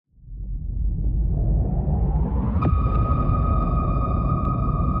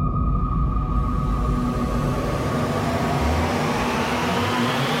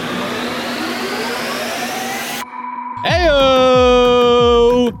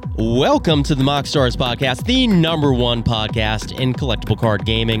Welcome to the MoxStars podcast, the number one podcast in collectible card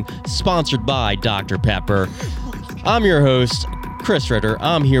gaming, sponsored by Dr. Pepper. I'm your host, Chris Ritter.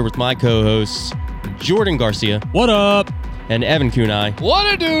 I'm here with my co-hosts, Jordan Garcia. What up? And Evan Kunai. What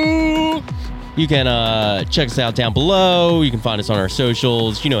to do? You can check us out down below. You can find us on our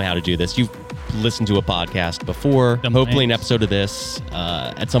socials. You know how to do this. You've listened to a podcast before, hopefully an episode of this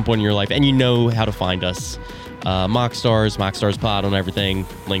at some point in your life, and you know how to find us. MoxStars Pod on everything,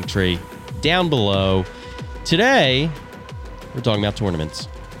 Linktree down below. Today, we're talking about tournaments.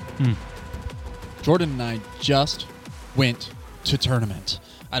 Jordan and I just went to tournament.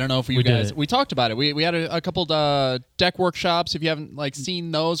 I don't know if you guys... We talked about it. We had a couple deck workshops. If you haven't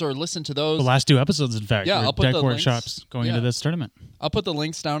seen those or listened to those... The last two episodes, in fact. Yeah, I'll put deck the workshops links, going into this tournament. I'll put the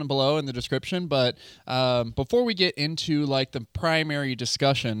links down below in the description. But before we get into the primary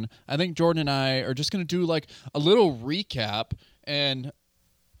discussion, I think Jordan and I are just going to do a little recap and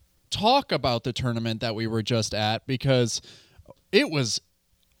talk about the tournament that we were just at, because it was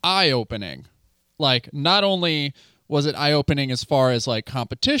eye-opening. Not only... was it eye-opening as far as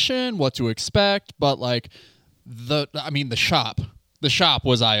competition, what to expect, but the shop. The shop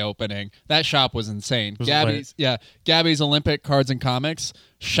was eye-opening. That shop was insane. Gabi's Olympic Cards and Comics.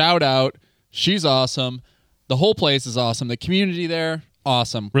 Shout out. She's awesome. The whole place is awesome. The community there,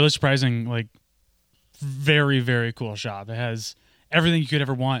 awesome. Really surprising, very, very cool shop. It has everything you could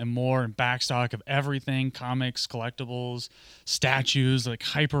ever want and more, and backstock of everything, comics, collectibles, statues,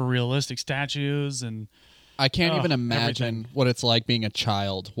 hyper-realistic statues, and... I can't even imagine what it's like being a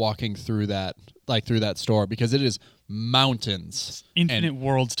child walking through that store, because it is mountains. Infinite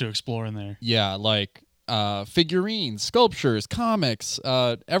worlds to explore in there. Yeah, figurines, sculptures, comics,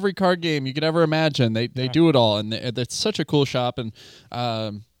 every card game you could ever imagine. They do it all, and it's such a cool shop. And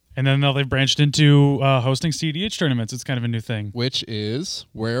then now they've branched into hosting cEDH tournaments. It's kind of a new thing. Which is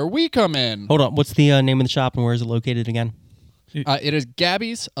where we come in. Hold on, what's the name of the shop and where is it located again? It is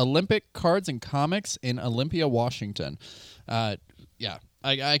Gabi's Olympic Cards and Comics in Olympia, Washington. I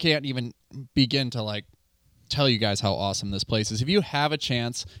can't even begin to tell you guys how awesome this place is. If you have a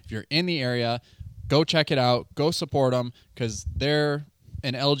chance, if you're in the area, go check it out. Go support them, because they're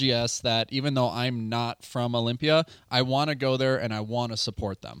an LGS that, even though I'm not from Olympia, I want to go there and I want to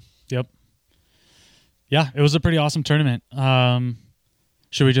support them. Yep. Yeah, it was a pretty awesome tournament.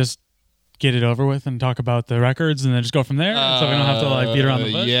 Should we just get it over with and talk about the records and then just go from there, so we don't have to beat around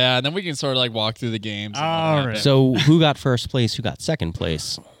the bush? Yeah, and then we can sort of walk through the games. All right. So who got first place? Who got second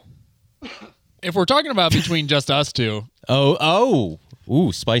place? If we're talking about between just us two. Ooh,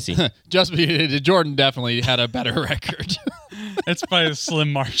 spicy. Jordan definitely had a better record. It's by a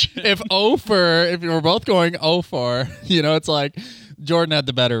slim margin. If we're both going 0-4, it's Jordan had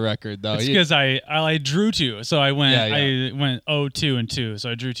the better record, though. It's because I drew two, so I went 0-2 and 2,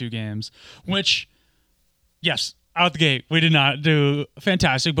 so I drew two games. Which, yes, out the gate, we did not do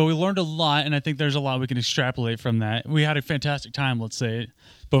fantastic, but we learned a lot, and I think there's a lot we can extrapolate from that. We had a fantastic time, let's say,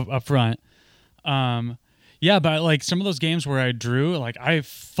 up front. But some of those games where I drew, I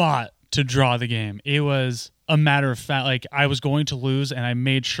fought to draw the game. It was a matter of fact, I was going to lose, and I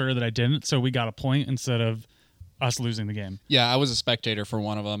made sure that I didn't, so we got a point instead of us losing the game. Yeah, I was a spectator for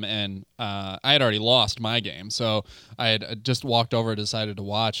one of them, and I had already lost my game, so I had just walked over and decided to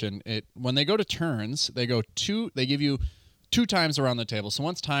watch. And when they go to turns, they give you 2 times around the table. So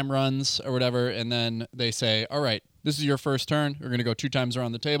once time runs or whatever, and then they say, all right, this is your first turn. We're going to go 2 times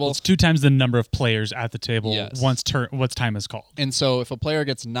around the table. Well, it's 2 times the number of players at the table. Yes. once time is called. And so if a player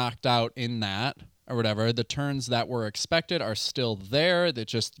gets knocked out in that or whatever, the turns that were expected are still there. That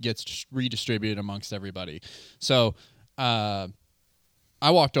just gets redistributed amongst everybody. So I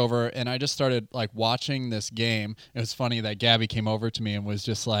walked over and I just started watching this game. It was funny that Gabi came over to me and was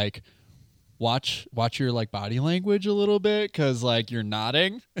just watch your body language a little bit, because you're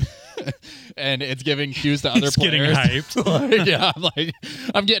nodding and it's giving cues to other players. Getting hyped.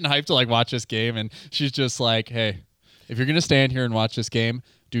 I'm getting hyped to watch this game, and she's just hey, if you're gonna stand here and watch this game,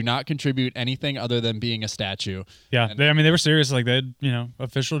 do not contribute anything other than being a statue. Yeah, they were serious. They had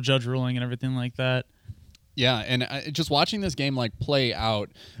official judge ruling and everything like that. Yeah, and just watching this game play out,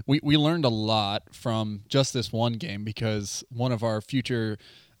 we learned a lot from just this one game, because one of our future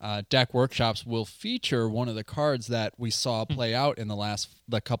deck workshops will feature one of the cards that we saw play out in the last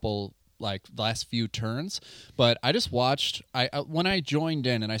few turns. But I just watched. When I joined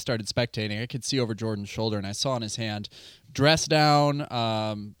in and I started spectating, I could see over Jordan's shoulder, and I saw in his hand dress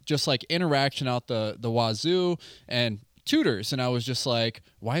down, just interaction out the wazoo, and tutors, and I was just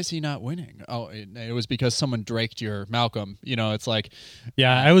why is he not winning? Oh, it was because someone draked your Malcolm. It's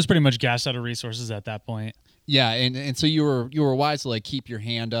I was pretty much gassed out of resources at that point. Yeah, and so you were wise to like keep your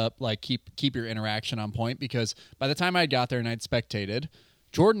hand up, like keep your interaction on point, because by the time I got there and I'd spectated,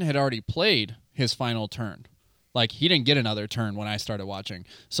 Jordan had already played his final turn. Like he didn't get another turn when I started watching.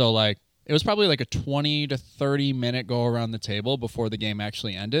 So like it was probably like a 20 to 30 minute go around the table before the game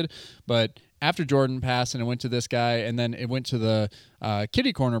actually ended. But after Jordan passed and it went to this guy, and then it went to the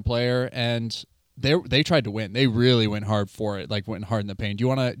kitty corner player, and they tried to win. They really went hard for it, like went hard in the paint. Do you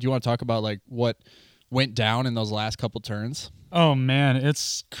want to talk about like what went down in those last couple turns? Oh man,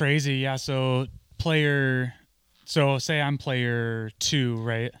 it's crazy. Yeah, so say I'm player 2,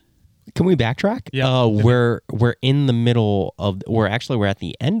 right? Can we backtrack? Yeah. We're in the middle of we're at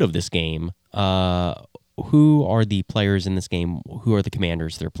the end of this game. Who are the players in this game? Who are the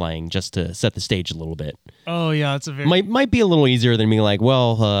commanders they're playing? Just to set the stage a little bit. Oh yeah, it's a very might be a little easier than being like,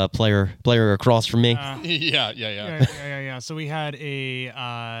 well, player across from me. Yeah. So we had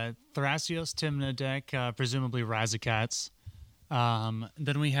a Thrasios Tymna deck, presumably Razakats.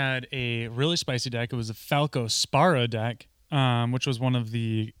 Then we had a really spicy deck. It was a Falco Spara deck, which was one of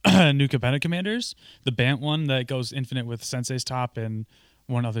the new Capetta commanders, the Bant one that goes infinite with Sensei's Top and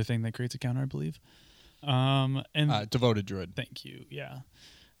one other thing that creates a counter, I believe. And Devoted Druid. Thank you. Yeah.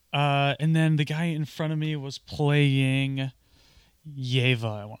 And then the guy in front of me was playing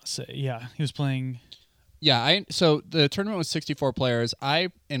Yeva, I want to say. Yeah, he was playing. Yeah, so the tournament was 64 players. I,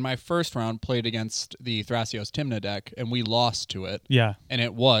 in my first round, played against the Thrasios Tymna deck, and we lost to it. Yeah. And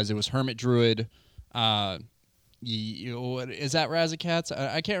it was Hermit Druid. Is that Razakats?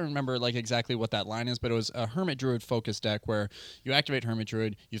 I can't remember like exactly what that line is, but it was a Hermit Druid focused deck where you activate Hermit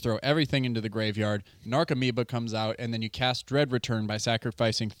Druid, you throw everything into the graveyard, Narcomoeba comes out, and then you cast Dread Return by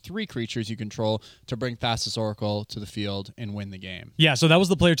sacrificing 3 creatures you control to bring Thassa's Oracle to the field and win the game. Yeah, so that was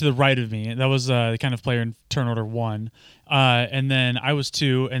the player to the right of me. That was the kind of player in turn order 1. And then I was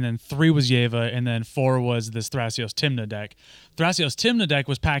 2, and then 3 was Yeva, and then 4 was this Thrasios Tymna deck. Thrasios Tymna deck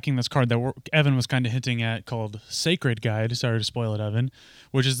was packing this card that Evan was kind of hinting at called Sacred Guide. Sorry to spoil it, Evan.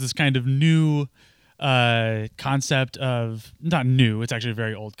 Which is this kind of new concept of, not new, it's actually a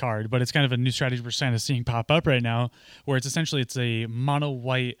very old card, but it's kind of a new strategy we're kind of seeing pop up right now, where it's a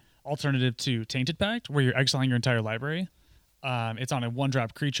mono-white alternative to Tainted Pact, where you're exiling your entire library. It's on a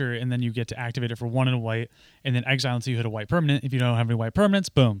 1-drop creature, and then you get to activate it for 1 and a white, and then exile until you hit a white permanent. If you don't have any white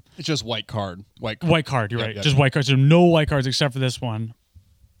permanents, boom. It's just white card. White card, you're right. Just white cards. So no white cards except for this one.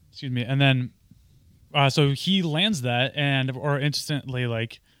 Excuse me. And then, so he lands that, or instantly,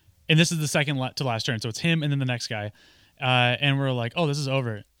 like, and this is the second to last turn, so it's him and then the next guy. And we're like, oh, this is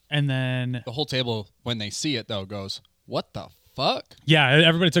over. And then the whole table, when they see it, though, goes, what the fuck? Yeah,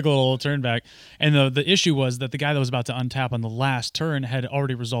 everybody took a little turn back. And the issue was that the guy that was about to untap on the last turn had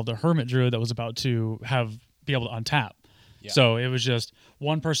already resolved a Hermit Druid that was about to be able to untap. Yeah. So it was just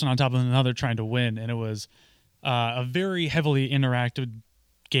one person on top of another trying to win, and it was a very heavily interactive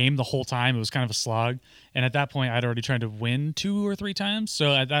game the whole time. It was kind of a slog. And at that point, I'd already tried to win 2 or 3 times.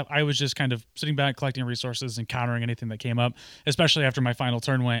 So I was just kind of sitting back, collecting resources and countering anything that came up, especially after my final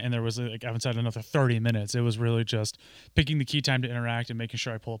turn went and there was, like, I haven't said, another 30 minutes. It was really just picking the key time to interact and making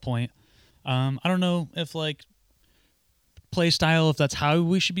sure I pull a point. I don't know if, like, play style, if that's how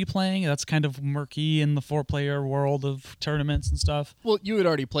we should be playing. That's kind of murky in the 4-player world of tournaments and stuff. Well, you had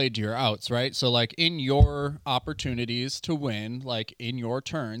already played to your outs, right? So, like, in your opportunities to win, like, in your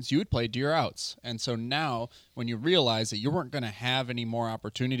turns, you had played to your outs. And so now, when you realize that you weren't going to have any more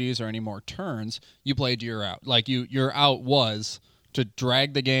opportunities or any more turns, you played to your out. Like, your out was to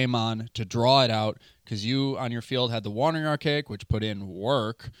drag the game on, to draw it out, because you, on your field, had the Wandering Archaic, which put in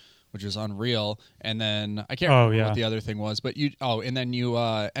work, which is unreal, and then I can't remember what the other thing was, but you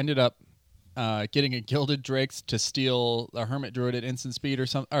ended up getting a Gilded Drakes to steal a Hermit Druid at instant speed or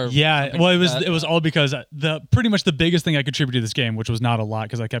something. Well, it was all because pretty much the biggest thing I contributed to this game, which was not a lot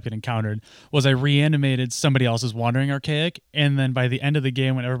because I kept getting countered, was I reanimated somebody else's Wandering Archaic, and then by the end of the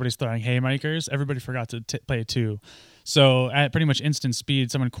game, when everybody's throwing haymakers, everybody forgot to play 2. So at pretty much instant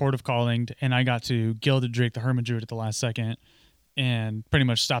speed, someone Court of Calling, and I got to Gilded Drake the Hermit Druid at the last second, and pretty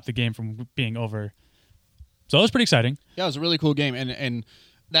much stopped the game from being over. So it was pretty exciting. Yeah, it was a really cool game, and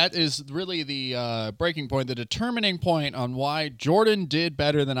that is really the breaking point, the determining point on why Jordan did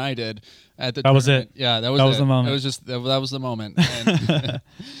better than I did at the tournament. Was it. Yeah, that was the moment. It was just that was the moment. And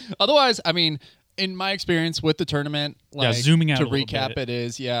otherwise, I mean, in my experience with the tournament, like, zooming out to a little recap,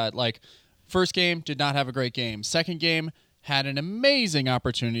 bit. Like, first game did not have a great game. Second game had an amazing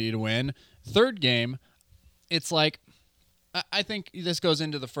opportunity to win. Third game, it's like, I think this goes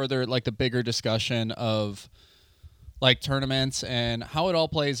into the further, like, the bigger discussion of like tournaments and how it all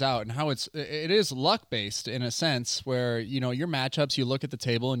plays out and how it is luck based in a sense where, you know, your matchups, you look at the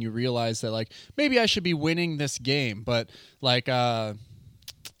table and you realize that like maybe I should be winning this game, but like I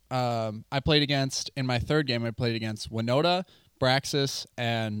played against in my third game I played against Winota, Braxis,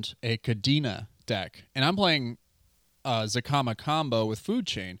 and a Kadena deck, and I'm playing Zakama combo with Food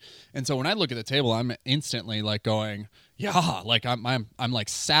Chain, and so when I look at the table, I'm instantly like going, yeah, like I'm like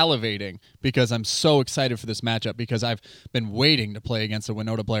salivating because I'm so excited for this matchup because I've been waiting to play against a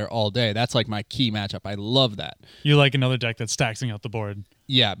Winota player all day. That's like my key matchup. I love that. You like another deck that's staxing out the board.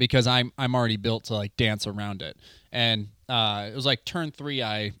 Yeah, because I'm already built to like dance around it, and it was like turn 3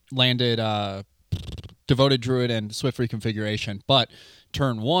 I landed Devoted Druid and Swift Reconfiguration, but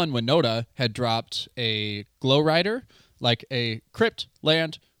turn 1 Winota had dropped a Glow Rider, like a Crypt,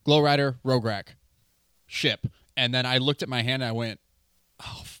 Land, Glow Rider, Rogue Rack ship. And then I looked at my hand and I went,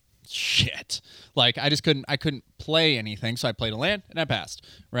 oh, shit. Like, I couldn't play anything, so I played a land and I passed,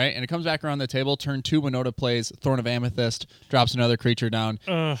 right? And it comes back around the table, turn 2 Winota plays Thorn of Amethyst, drops another creature down,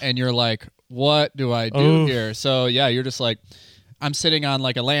 and you're like, what do I do here? So, yeah, you're just like, I'm sitting on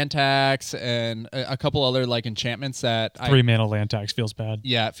like a land tax and a couple other like enchantments that 3 mana land tax feels bad.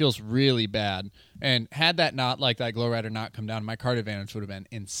 Yeah, it feels really bad. And had that not like that Glow Rider not come down, my card advantage would have been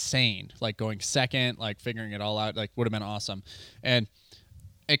insane. Like going second, like figuring it all out, like would have been awesome. And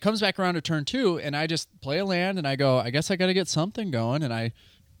it comes back around to turn 2, and I just play a land and I go, I guess I got to get something going. And I,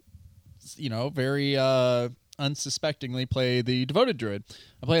 you know, very unsuspectingly play the Devoted Druid.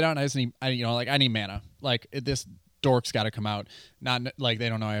 I play it out and I need mana. Like this dork's got to come out. Not like they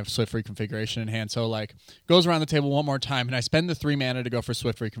don't know I have Swift Reconfiguration in hand. So like goes around the table one more time, and I spend the 3 mana to go for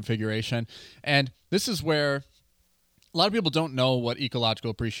Swift Reconfiguration. And this is where a lot of people don't know what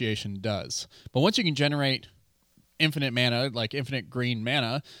Ecological Appreciation does. But once you can generate infinite mana, like infinite green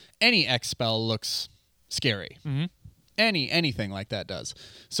mana, any X spell looks scary. Mm-hmm. Anything like that does.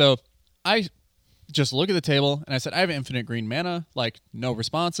 So I just look at the table and I said, I have infinite green mana, like no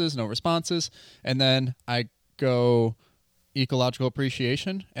responses. And then I go Ecological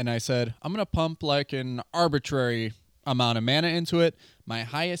Appreciation, and I said, I'm going to pump like an arbitrary amount of mana into it. My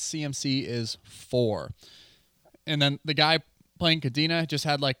highest CMC is 4. And then the guy playing Kadena just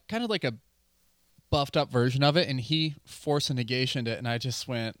had like kind of like a buffed up version of it, and he forced a negation it, and I just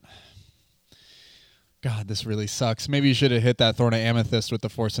went, God, this really sucks. Maybe you should have hit that Thorn of Amethyst with the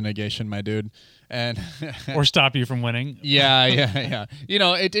force of negation, my dude. And or stop you from winning. Yeah. You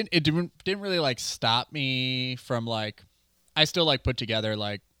know, it didn't really like stop me from like, I still like put together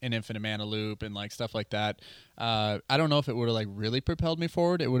like an infinite mana loop and like stuff like that. I don't know if it would have like really propelled me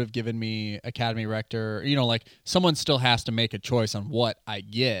forward. It would have given me Academy Rector. You know, like someone still has to make a choice on what I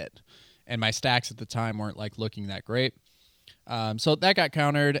get. And my stacks at the time weren't like looking that great. So that got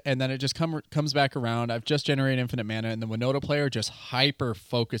countered, and then it just comes back around. I've just generated infinite mana, and the Winota player just hyper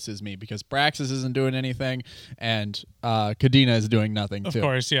focuses me because Braxis isn't doing anything, and Kadena is doing nothing too. Of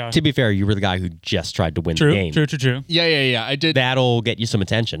course, yeah. To be fair, you were the guy who just tried to win the game. True. Yeah. I did. That'll get you some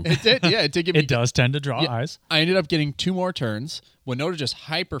attention. It did. Yeah, it did give me. It does tend to draw eyes. I ended up getting 2 more turns. Winota just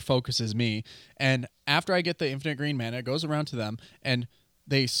hyper focuses me, and after I get the infinite green mana, it goes around to them, and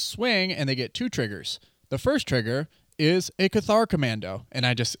they swing, and they get 2 triggers. The first trigger is a Cathar Commando, and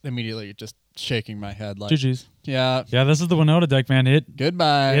I just immediately just shaking my head like, GG's. Yeah, this is the Winota deck, man.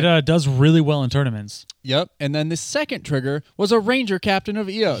 Goodbye. It does really well in tournaments. Yep. And then the second trigger was a Ranger Captain of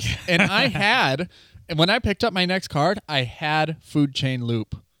Eos, and and when I picked up my next card, I had Food Chain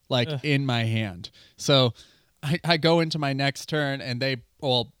Loop like in my hand. So I go into my next turn, and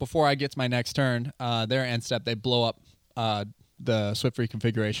before I get to my next turn, their end step, they blow up the Swift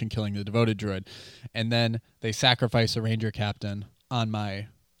Reconfiguration, killing the Devoted Druid, and then they sacrifice a Ranger Captain on my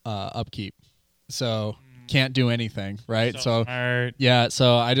upkeep, so can't do anything, right? So I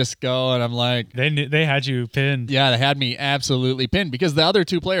just go and I'm like, they had you pinned. Yeah, they had me absolutely pinned because the other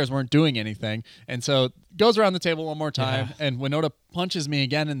 2 players weren't doing anything, and so goes around the table one more time, and Winota punches me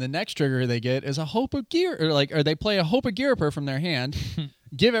again, and the next trigger they get is a Hope of Gear, or they play a Hope of Gearper from their hand,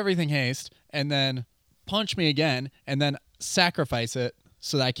 give everything haste, and then punch me again, and then sacrifice it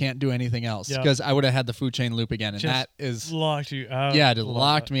so that I can't do anything else because I would have had the Food Chain Loop again, and just that is locked you out. Yeah, it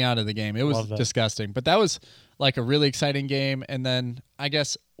locked me out of the game. It was disgusting, but that was like a really exciting game. And then I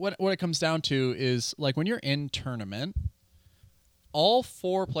guess what it comes down to is like when you're in tournament, all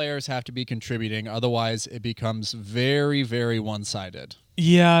 4 players have to be contributing, otherwise it becomes very, very one-sided.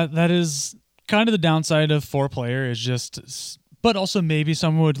 Yeah, that is kind of the downside of 4-player is just. But also maybe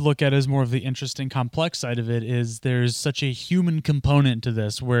someone would look at it as more of the interesting, complex side of it is there's such a human component to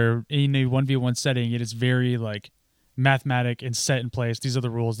this where in a 1v1 setting, it is very like mathematic and set in place. These are the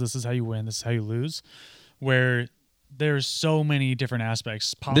rules. This is how you win. This is how you lose. Where there's so many different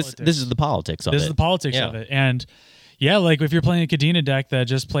aspects. Politics. This is the politics of it. This is the politics of it. And yeah, like if you're playing a Kadena deck that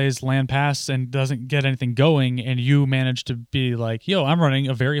just plays land pass and doesn't get anything going, and you manage to be like, yo, I'm running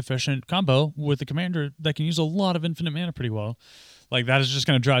a very efficient combo with a commander that can use a lot of infinite mana pretty well, like that is just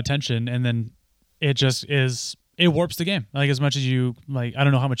going to draw attention, and then it warps the game. Like as much as you, like, I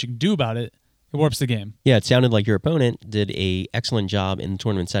don't know how much you can do about it. It warps the game. Yeah, it sounded like your opponent did a excellent job in the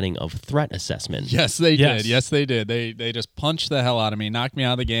tournament setting of threat assessment. Yes, they did. Yes, they did. They just punched the hell out of me, knocked me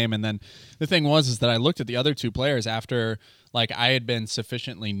out of the game. And then the thing is that I looked at the other two players after, like, I had been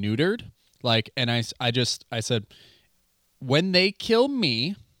sufficiently neutered. Like, and I said, when they kill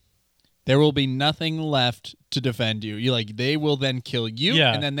me, there will be nothing left to defend you. They will then kill you,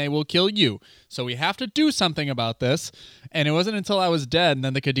 and then they will kill you. So we have to do something about this. And it wasn't until I was dead, and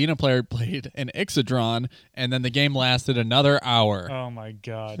then the Kadena player played an Ixodron, and then the game lasted another hour. Oh my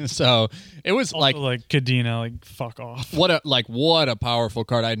god! So it was also like Kadena, like fuck off. What a powerful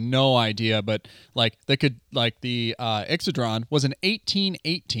card. I had no idea, but the Ixodron was an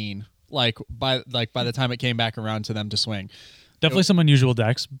 18/18. By the time it came back around to them to swing. Definitely some unusual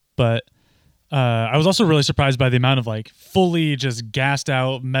decks, but I was also really surprised by the amount of like fully just gassed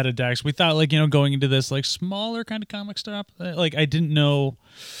out meta decks. We thought going into this like smaller kind of comic stop, like I didn't know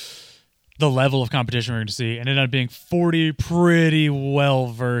the level of competition we were going to see, and it ended up being 40 pretty well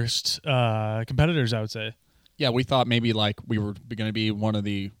versed competitors, I would say. Yeah, we thought maybe like we were going to be one of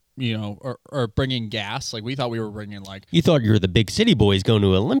the or bringing gas. Like we thought we were bringing like. You thought you were the big city boys going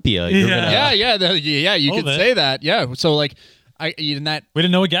to Olympia. Yeah. You could say that. Yeah. So like. We didn't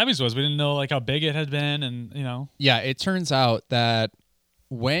know what Gabi's was. We didn't know like how big it had been, and Yeah, it turns out that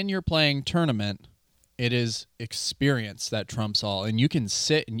when you're playing tournament, it is experience that trumps all, and you can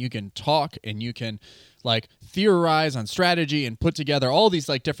sit and you can talk and you can like theorize on strategy and put together all these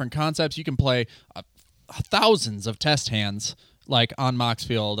like different concepts. You can play thousands of test hands like on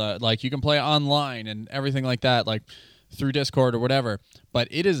Moxfield, like you can play online and everything like that, like through Discord or whatever. But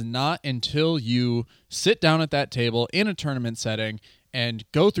it is not until you sit down at that table in a tournament setting and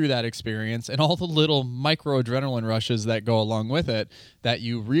go through that experience and all the little micro adrenaline rushes that go along with it that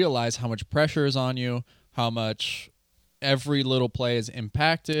you realize how much pressure is on you, how much every little play is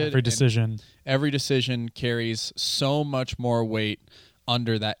impacted. Every decision carries so much more weight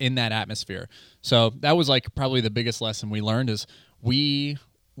under that, in that atmosphere. So that was like probably the biggest lesson we learned is we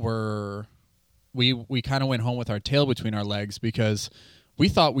kind of went home with our tail between our legs because we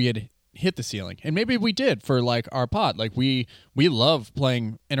thought we had hit the ceiling, and maybe we did for like our pod. Like we love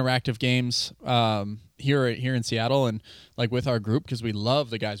playing interactive games here in Seattle and like with our group because we love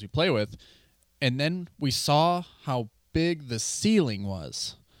the guys we play with. And then we saw how big the ceiling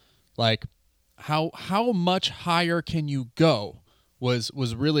was, like how much higher can you go was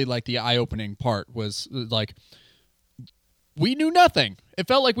really like the eye-opening part. Was like we knew nothing. It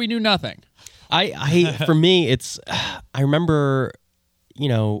felt like we knew nothing. For me, it's, I remember,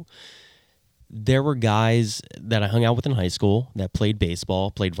 there were guys that I hung out with in high school that played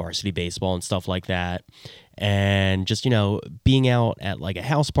varsity baseball and stuff like that. And just, being out at like a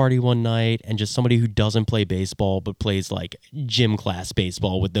house party one night and just somebody who doesn't play baseball but plays like gym class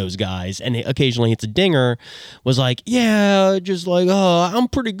baseball with those guys and occasionally hits a dinger was like, yeah, just like, oh, I'm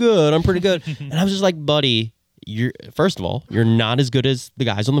pretty good. And I was just like, buddy, first of all, you're not as good as the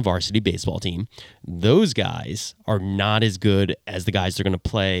guys on the varsity baseball team. Those guys are not as good as the guys they're going to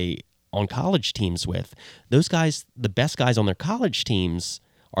play on college teams with. Those guys, the best guys on their college teams,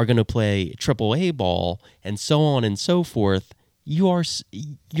 are going to play AAA ball and so on and so forth. You're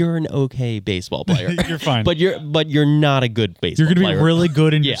an okay baseball player. You're fine, but you're not a good baseball player. You're going to be really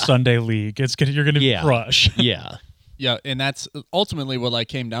good in your Sunday league. You're going to crush. Yeah. Yeah, and that's ultimately what like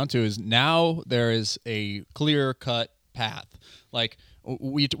came down to is now there is a clear-cut path. Like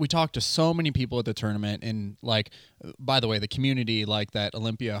we talked to so many people at the tournament, and like by the way, the community like that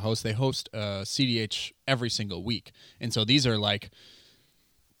Olympia hosts, they host cEDH every single week, and so these are like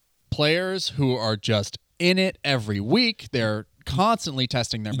players who are just in it every week. They're constantly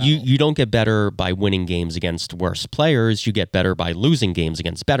testing their mettle. You don't get better by winning games against worse players. You get better by losing games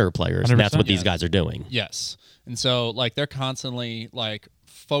against better players, and that's what these guys are doing. Yes. And so like they're constantly like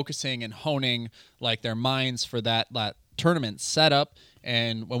focusing and honing like their minds for that tournament setup.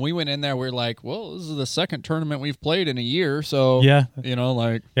 And when we went in there, we're like, well, this is the second tournament we've played in a year. So, we've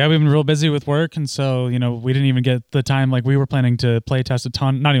been real busy with work. And so, we didn't even get the time. Like we were planning to play test a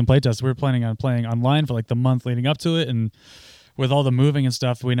ton, not even play test. We were planning on playing online for like the month leading up to it. And with all the moving and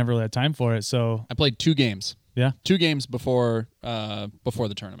stuff, we never really had time for it. So I played 2 games. Yeah. 2 games before the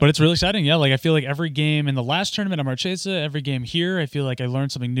tournament. But it's really exciting. Yeah, like I feel like every game in the last tournament at Marchesa, every game here, I feel like I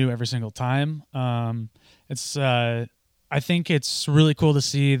learned something new every single time. I think it's really cool to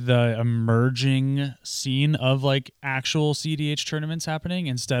see the emerging scene of like actual cEDH tournaments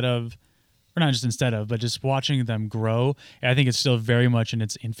happening but just watching them grow. I think it's still very much in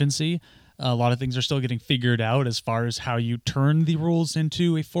its infancy. A lot of things are still getting figured out as far as how you turn the rules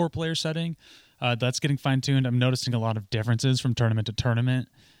into a 4-player setting. That's getting fine-tuned. I'm noticing a lot of differences from tournament to tournament.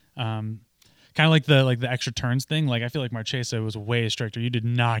 Kind of like the extra turns thing. Like I feel like Marchesa was way stricter. You did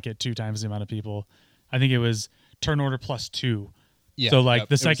not get 2 times the amount of people. I think it was turn order plus 2. Yeah. So like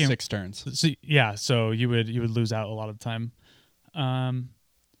the second 6 turns. So, yeah. So you would lose out a lot of the time.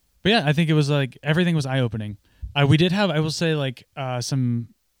 But yeah, I think it was like everything was eye opening. We did have, I will say, like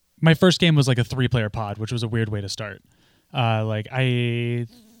my first game was like a 3-player pod, which was a weird way to start. Like I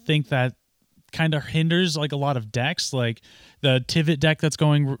think that kind of hinders like a lot of decks, like the Tivit deck that's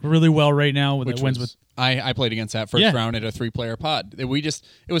going really well right now. That wins with. I played against that first round at a 3-player pod. It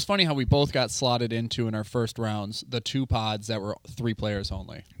was funny how we both got slotted into in our first rounds the 2 pods that were 3 players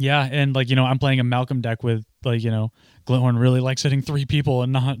only. Yeah, and like I'm playing a Malcolm deck with like Glinthorn really likes hitting 3 people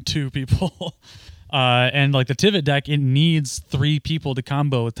and not 2 people. And like the Tivit deck, it needs 3 people to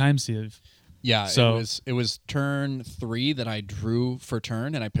combo with Time Sieve. Yeah, so it was turn 3 that I drew for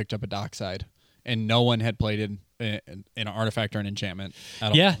turn, and I picked up a Dockside, and no one had played an artifact or an enchantment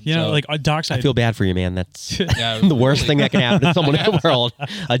at all. Yeah, like a Dockside. I feel bad for you, man. That's the worst thing that can happen to someone in the world.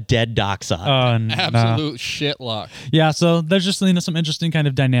 A dead Dockside. Absolute shit luck. Yeah, so there's just some interesting kind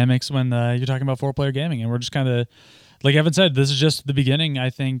of dynamics when you're talking about 4-player gaming, and we're just kind of, like Evan said, this is just the beginning. I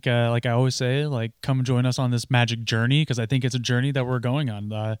think, like I always say, like come join us on this magic journey, because I think it's a journey that we're going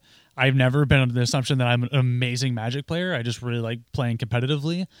on. I've never been under the assumption that I'm an amazing Magic player. I just really like playing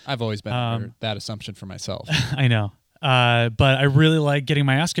competitively. I've always been under that assumption for myself. I know. But I really like getting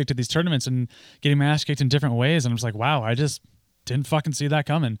my ass kicked at these tournaments and getting my ass kicked in different ways. And I'm just like, wow, I just didn't fucking see that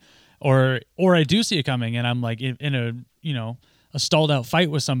coming. Or I do see it coming, and I'm like in a stalled out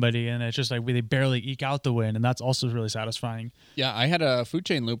fight with somebody, and it's just like they barely eke out the win, and that's also really satisfying. Yeah, I had a food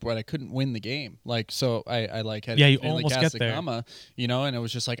chain loop where I couldn't win the game. Like, so I like had you almost get there, and it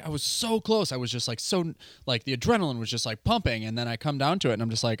was just like I was so close. I was just like so like the adrenaline was just like pumping, and then I come down to it, and I'm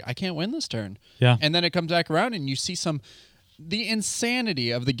just like I can't win this turn. Yeah, and then it comes back around, and you see the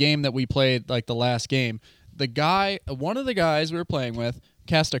insanity of the game that we played, like the last game. One of the guys we were playing with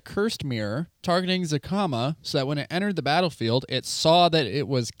cast a Cursed Mirror targeting Zakama, so that when it entered the battlefield, it saw that it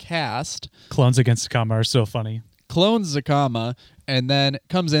was cast. Clones against Zakama are so funny. Clones Zakama, and then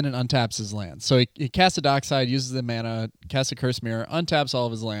comes in and untaps his lands. So he casts a Dockside, uses the mana, casts a Cursed Mirror, untaps all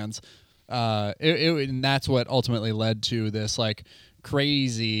of his lands. And that's what ultimately led to this like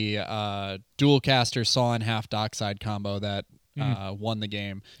crazy dual caster Saw in half Dockside combo that won the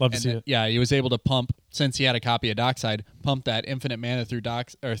game. Love to see it. Yeah, he was able to pump, since he had a copy of Dockside, pump that infinite mana through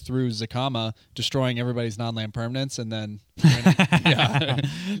Zakama, destroying everybody's non-land permanents, and then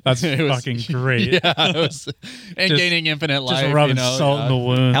that's fucking great. Yeah, and gaining infinite life. Just rubbing salt in the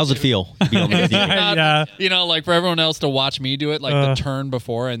wound. How's it feel? Like for everyone else to watch me do it, like the turn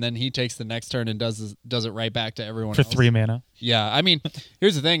before, and then he takes the next turn and does it right back to everyone for else. 3 mana. Yeah, I mean,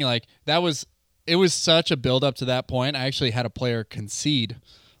 here's the thing, like it was such a build up to that point. I actually had a player concede,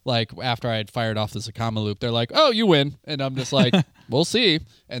 like after I had fired off the Zakama loop. They're like, "Oh, you win," and I'm just like, "We'll see."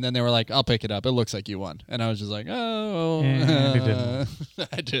 And then they were like, "I'll pick it up. It looks like you won." And I was just like, "Oh,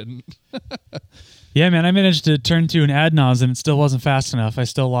 I didn't." Yeah, man, I managed to turn to an Adnaz, and it still wasn't fast enough. I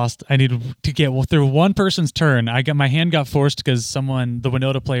still lost. I needed to get through one person's turn. My hand got forced because the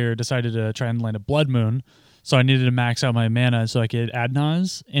Winota player decided to try and land a Blood Moon. So I needed to max out my mana so I could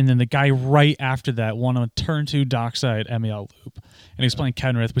Adnaz. And then the guy right after that won a turn 2 Dockside MEL loop. And he was playing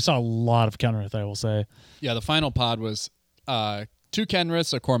Kenrith. We saw a lot of Kenrith, I will say. Yeah, the final pod was 2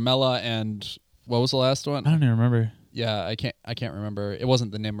 Kenriths, a Cormella, and what was the last one? I don't even remember. Yeah, I can't remember. It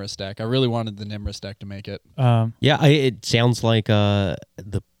wasn't the Nimrus deck. I really wanted the Nimrus deck to make it. It sounds like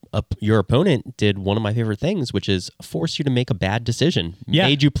your opponent did one of my favorite things, which is force you to make a bad decision. Yeah.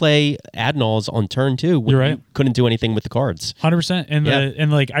 Made you play Adnals on turn 2 when you couldn't do anything with the cards. 100%.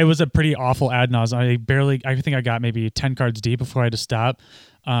 And like I was a pretty awful Adnals. I think I got maybe 10 cards deep before I had to stop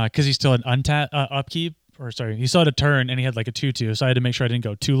because he still had upkeep. He still had a turn and he had like a 2/2, so I had to make sure I didn't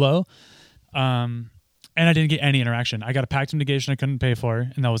go too low. And I didn't get any interaction. I got a Pactum negation I couldn't pay for,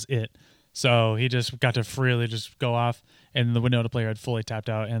 and that was it. So he just got to freely just go off, and the Winota player had fully tapped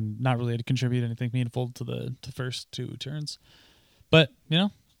out and not really had to contribute anything meaningful to the first 2 turns. But,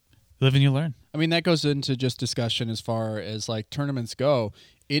 live and you learn. I mean, that goes into just discussion as far as like tournaments go.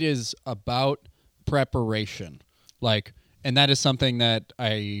 It is about preparation. Like, and that is something that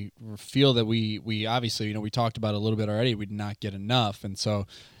I feel that we obviously, you know, we talked about a little bit already. We did not get enough. And so,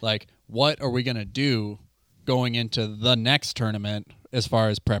 like, what are we going to do going into the next tournament as far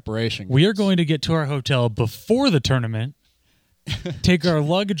as preparation goes? We are going to get to our hotel before the tournament, take our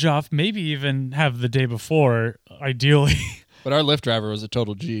luggage off, maybe even have the day before, ideally. But our Lyft driver was a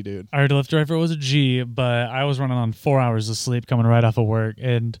total G, dude. Our Lyft driver was a G, but I was running on 4 hours of sleep coming right off of work.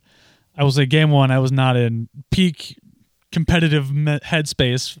 And I will say game one, I was not in peak competitive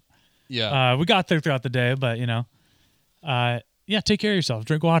headspace. Yeah. We got there throughout the day, but, you know, take care of yourself.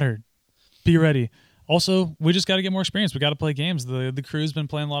 Drink water. Be ready. Also, we just got to get more experience. We got to play games. The crew's been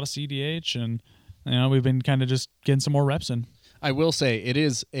playing a lot of cEDH, and, you know, we've been kind of just getting some more reps in. I will say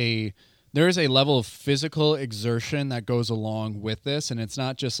there is a level of physical exertion that goes along with this, and it's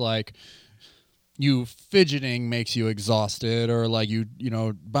not just like you fidgeting makes you exhausted or like you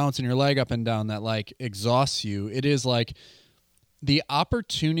know, bouncing your leg up and down that like exhausts you. It is like the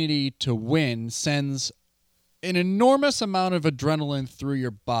opportunity to win sends an enormous amount of adrenaline through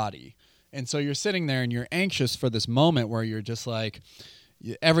your body. And so you're sitting there and you're anxious for this moment where you're just like,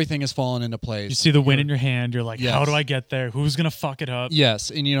 everything is falling into place. You see the win in your hand. You're like, yes. How do I get there? Who's going to fuck it up? Yes.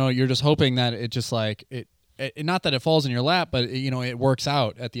 And, you know, you're just hoping that it just like, it not that it falls in your lap, but, you know, it works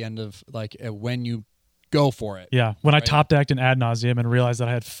out at the end of like when you go for it. Yeah. When I top decked an ad nauseum and realized that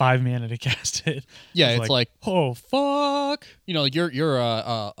I had 5 mana to cast it. Yeah. It's like, oh, fuck. You know, you're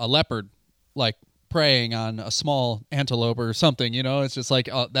a leopard, like, preying on a small antelope or something, you know, it's just like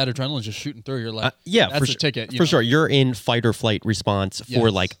that adrenaline's just shooting through. You're like, that's for the ticket. For sure. You're in fight or flight response for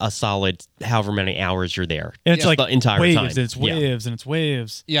like a solid however many hours you're there. And it's like the entire waves, time. and it's waves, and it's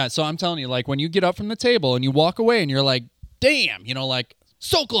waves. Yeah. So I'm telling you, like when you get up from the table and you walk away and you're like, damn, you know, like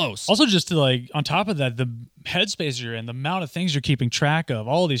so close. Also, just to like, on top of that, the headspace you're in, the amount of things you're keeping track of,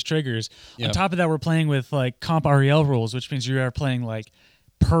 all of these triggers. Yep. On top of that, we're playing with like comp REL rules, which means you are playing like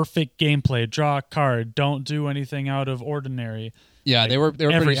perfect gameplay, draw a card, don't do anything out of ordinary. Yeah, like, they were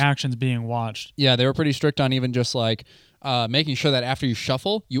every action's being watched. Yeah, they were pretty strict on even just like making sure that after you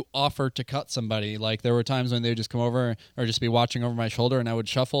shuffle, you offer to cut somebody. Like there were times when they would just come over or just be watching over my shoulder, and I would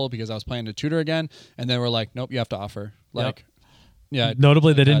shuffle because I was playing to tutor again, and they were like, "Nope, you have to offer." Like, yeah.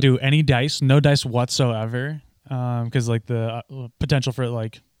 Notably, they didn't do any dice, no dice whatsoever, because like the potential for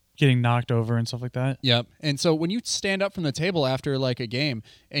like getting knocked over and stuff like that. Yep. And so when you stand up from the table after like a game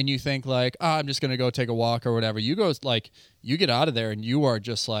and you think like, I'm just going to go take a walk or whatever, you go like, you get out of there and you are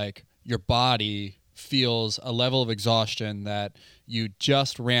just like, your body feels a level of exhaustion that you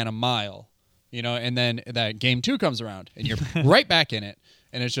just ran a mile, you know, and then that game 2 comes around and you're right back in it.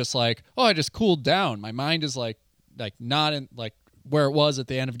 And it's just like, oh, I just cooled down. My mind is like not in like where it was at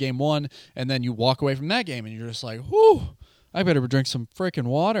the end of game 1. And then you walk away from that game and you're just like, whew, I better drink some freaking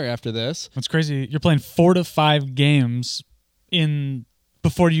water after this. That's crazy. You're playing 4 to 5 games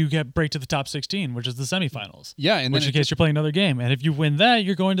before you break to the top 16, which is the semifinals. Yeah, and in which case you're playing another game, and if you win that,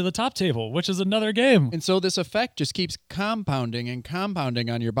 you're going to the top table, which is another game. And so this effect just keeps compounding and compounding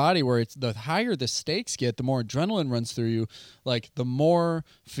on your body. Where it's the higher the stakes get, the more adrenaline runs through you, like the more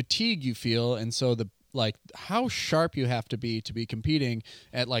fatigue you feel, and so like how sharp you have to be competing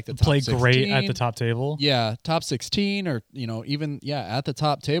at like the top 16. Play great at the top table. Yeah, top 16 or, you know, even, at the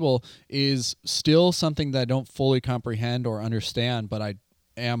top table is still something that I don't fully comprehend or understand, but I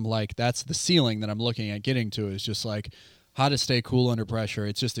am like, that's the ceiling that I'm looking at getting to, is just like how to stay cool under pressure.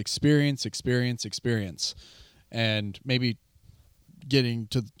 It's just experience, and maybe getting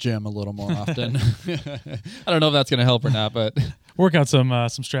to the gym a little more often. I don't know if that's going to help or not, but work out some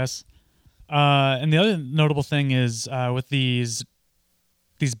stress. And the other notable thing is with these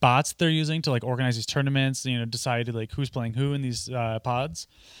bots they're using to like organize these tournaments, you know, decide like who's playing who in these pods,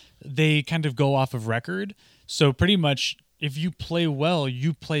 they kind of go off of record. So pretty much if you play well,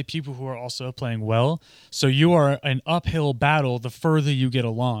 you play people who are also playing well. So you are an uphill battle the further you get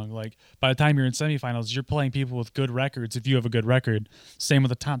along. Like by the time you're in semifinals, you're playing people with good records if you have a good record. Same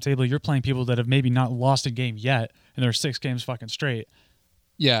with the top table, you're playing people that have maybe not lost a game yet, and they're 6 games fucking straight.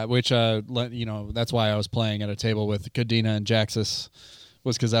 Yeah, which, you know, that's why I was playing at a table with Kadena and Jaxus,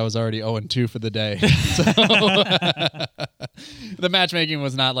 was because I was already 0-2 for the day. So the matchmaking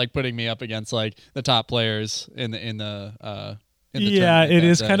was not like putting me up against like the top players in the Yeah, it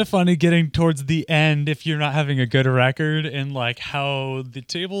is kind of funny getting towards the end if you're not having a good record and like how the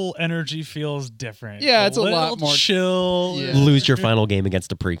table energy feels different. Yeah, it's a lot more chill. Yeah. Lose your final game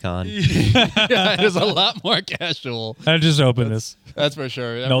against a pre-con. Yeah, it is a lot more casual. I just opened this. That's for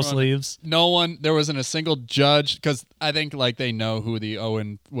sure. No sleeves. No one. There wasn't a single judge because I think like they know who the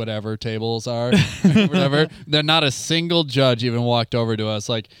Owen whatever tables are. Whatever. They're not a single judge even walked over to us.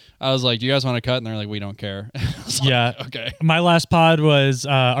 Like I was like, "Do you guys want to cut?" And they're like, "We don't care." Yeah. Like, okay. My last pod was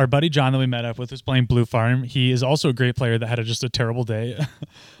our buddy John that we met up with was playing Blue Farm. He is also a great player that had just a terrible day.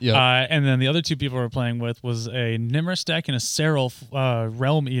 Yeah. And then the other two people we were playing with was a Nimrus deck and a Serral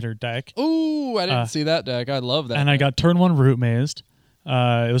Realm Eater deck. Ooh, I didn't see that deck. I love that. And deck. I got turn 1 root mazed.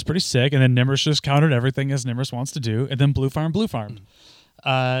 It was pretty sick. And then Nimrus just countered everything as Nimrus wants to do. And then Blue farmed.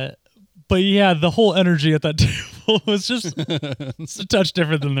 But yeah, the whole energy at that table was just it's a touch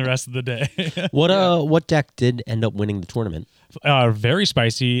different than the rest of the day. What deck did end up winning the tournament? Very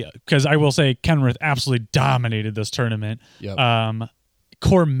spicy, because I will say Kenrith absolutely dominated this tournament. Yep.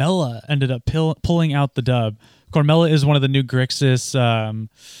 Cormella ended up pulling out the dub. Cormella is one of the new Grixis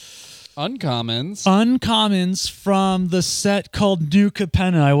uncommons from the set called New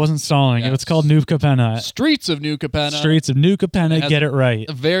Capenna. I wasn't stalling. Yes. It's called New Capenna. Streets of New Capenna. Get it right.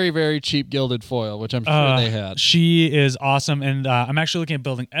 A very, very cheap gilded foil, which I'm sure they had. She is awesome, and I'm actually looking at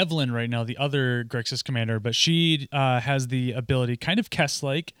building Evelyn right now, the other Grixis commander, but she has the ability, kind of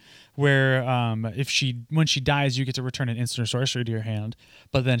Kess-like, where when she dies, you get to return an instant or sorcery to your hand.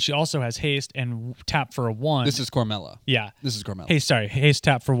 But then she also has haste and tap for a 1. This is Cormella. Yeah. This is Cormella. Haste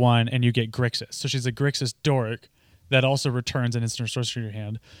tap for 1, and you get Grixis. So she's a Grixis Dork that also returns an instant or sorcery to your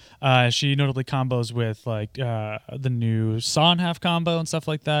hand. She notably combos with like the new Saw and Half combo and stuff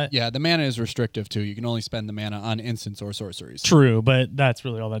like that. Yeah, the mana is restrictive too. You can only spend the mana on instants or sorceries. True, but that's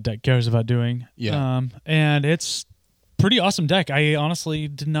really all that deck cares about doing. Yeah. And it's pretty awesome deck. I honestly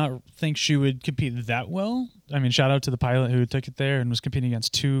did not think she would compete that well. I mean, shout out to the pilot who took it there and was competing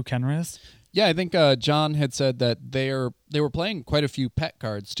against 2 Kenrith. Yeah, I think John had said that they were playing quite a few pet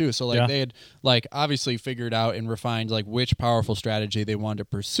cards too. So like they had like obviously figured out and refined like which powerful strategy they wanted to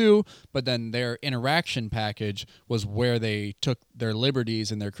pursue, but then their interaction package was where they took their liberties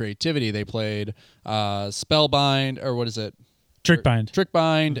and their creativity. They played Spellbind, or what is it? Trickbind.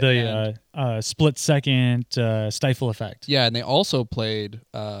 The split second stifle effect. Yeah, and they also played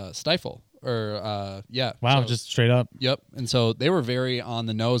stifle. Wow, so, just straight up. Yep. And so they were very on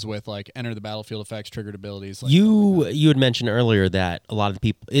the nose with like enter the battlefield effects, triggered abilities. Like you had mentioned earlier that a lot of the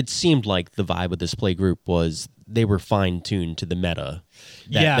people, it seemed like the vibe of this play group was they were fine tuned to the meta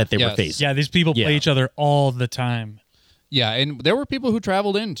that they were facing. Yeah, these people play each other all the time. Yeah, and there were people who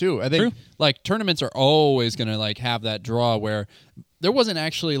traveled in too. I think like tournaments are always going to like have that draw where there wasn't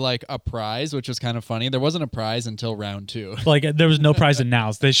actually like a prize, which was kind of funny. There wasn't a prize until round 2. Like there was no prize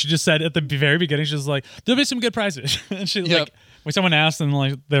announced. She just said at the very beginning, she was like, "There'll be some good prizes." And she like when someone asked, and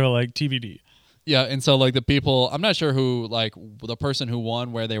like they were like TBD. Yeah, and so like the people, I'm not sure who like the person who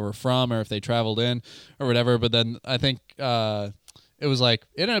won, where they were from, or if they traveled in or whatever. But then I think it was like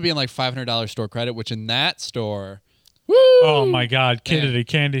it ended up being like $500 store credit, which in that store. Woo! Oh my God, kid at a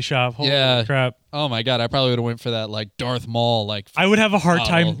candy shop. Holy crap. Oh my God, I probably would have went for that like Darth Maul like. I would have a hard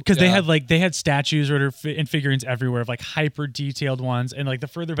time because they had statues and figurines everywhere of like hyper detailed ones, and like the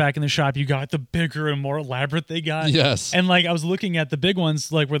further back in the shop you got, the bigger and more elaborate they got. Yes. And like I was looking at the big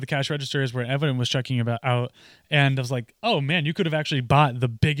ones, like where the cash register is, where Evan was checking out, and I was like, oh man, you could have actually bought the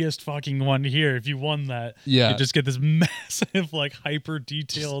biggest fucking one here if you won that. Yeah. You just get this massive like hyper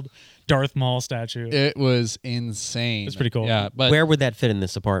detailed Darth Maul statue. It was insane. It's pretty cool. Yeah, but where would that fit in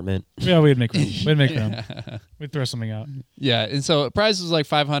this apartment? Yeah, we'd make room. We'd throw something out. Yeah, and so price was like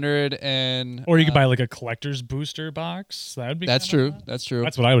 $500, and or you could buy like a collector's booster box. That would be. That's true. That's true.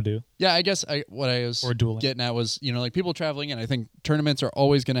 That's what I would do. Yeah, I guess what I was getting at was, like people traveling in. I think tournaments are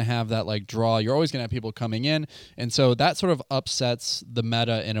always going to have that like draw. You're always going to have people coming in, and so that sort of upsets the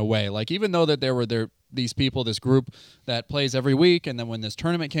meta in a way. Like even though that there were these people, this group that plays every week, and then when this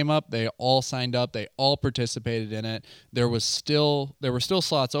tournament came up, they all signed up, they all participated in it. There were still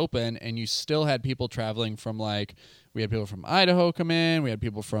slots open, and you still had people traveling from like we had people from Idaho come in, we had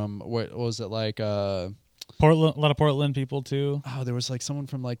people from what was it like Portland, a lot of Portland people too. Oh, there was like someone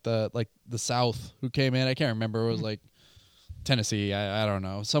from like the South who came in. I can't remember. It was like Tennessee. I don't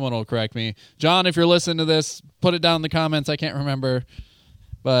know. Someone will correct me. John, if you're listening to this, put it down in the comments. I can't remember.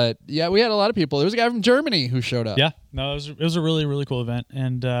 But yeah, we had a lot of people. There was a guy from Germany who showed up. Yeah, no, it was a really, really cool event.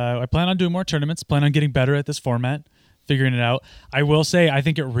 And I plan on doing more tournaments, plan on getting better at this format, figuring it out. I will say, I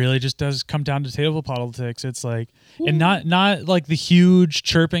think it really just does come down to table politics. It's like, and not like the huge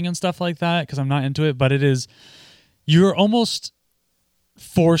chirping and stuff like that, because I'm not into it, but it is, you're almost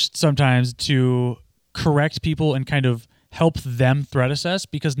forced sometimes to correct people and kind of help them threat assess,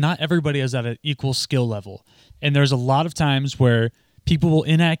 because not everybody is at an equal skill level. And there's a lot of times where people will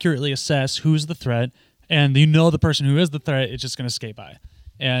inaccurately assess who's the threat, and the person who is the threat is just going to skate by.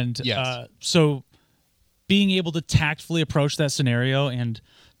 And so being able to tactfully approach that scenario and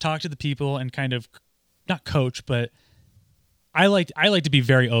talk to the people and kind of not coach, but I like to be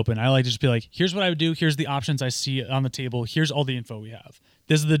very open. I like to just be like, here's what I would do. Here's the options I see on the table. Here's all the info we have.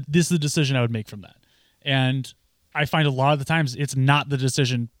 This is the decision I would make from that. And I find a lot of the times it's not the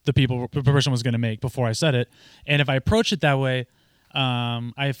decision the person was going to make before I said it. And if I approach it that way,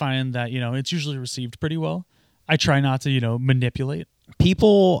 I find that, it's usually received pretty well. I try not to, manipulate.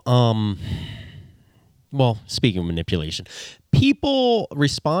 People, speaking of manipulation, people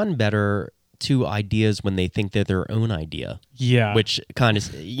respond better to ideas when they think they're their own idea. Yeah. Which kind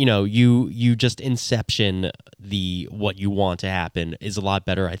of, you just inception what you want to happen is a lot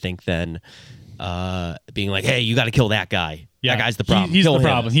better, I think, than being like, hey, you got to kill that guy. Yeah. That guy's the problem. He's the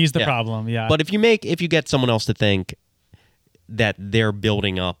problem. He's the problem. Yeah. But if you get someone else to think that they're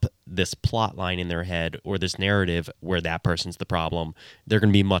building up this plot line in their head or this narrative where that person's the problem, they're going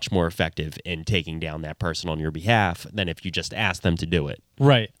to be much more effective in taking down that person on your behalf than if you just ask them to do it.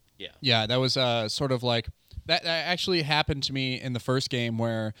 Right. Yeah, that was sort of like that actually happened to me in the first game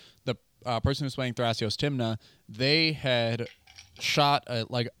where the person who's playing Thrasios Timna, they had shot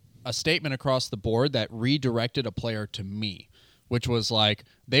a statement across the board that redirected a player to me, which was like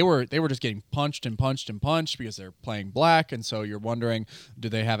they were just getting punched and punched and punched because they're playing black, and so you're wondering, do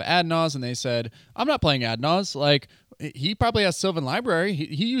they have Adnaz? And they said, I'm not playing Adnaz. Like, he probably has Sylvan Library.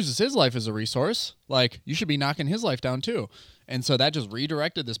 He uses his life as a resource. Like, you should be knocking his life down too. And so that just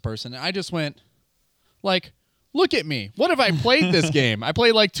redirected this person. And I just went, like, look at me. What have I played this game? I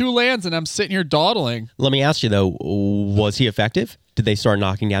played like 2 lands and I'm sitting here dawdling. Let me ask you, though, was he effective? Did they start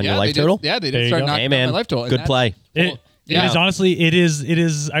knocking down your life total? Yeah, they did start knocking down my life total. Good play. It is honestly, it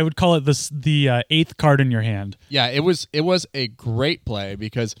is. I would call it the 8th card in your hand. Yeah, it was a great play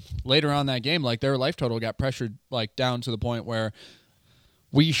because later on that game, like, their life total got pressured like down to the point where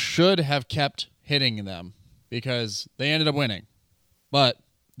we should have kept hitting them because they ended up winning, but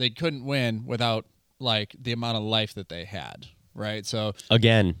they couldn't win without like the amount of life that they had. Right. So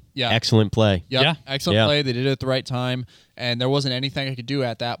again, excellent play. Yep, yeah, excellent play. They did it at the right time, and there wasn't anything I could do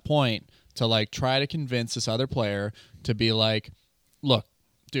at that point to like try to convince this other player to be like, look,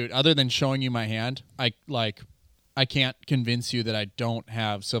 dude, other than showing you my hand, I can't convince you that I don't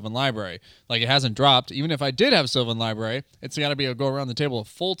have Sylvan Library. Like, it hasn't dropped. Even if I did have Sylvan Library, it's got to be a go around the table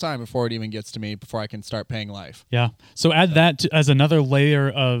full time before it even gets to me, before I can start paying life. Yeah. So add that as another layer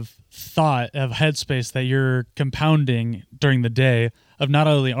of thought, of headspace that you're compounding during the day of not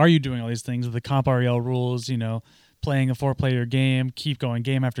only are you doing all these things with the comp REL rules, playing a 4-player game, keep going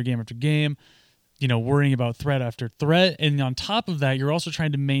game after game after game, worrying about threat after threat. And on top of that, you're also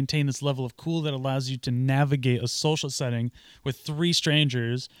trying to maintain this level of cool that allows you to navigate a social setting with 3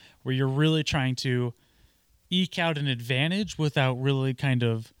 strangers where you're really trying to eke out an advantage without really kind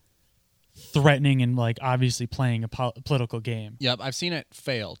of threatening and like obviously playing a political game. Yep, I've seen it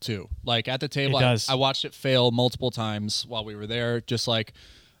fail too. Like at the table, It does. I watched it fail multiple times while we were there. Just like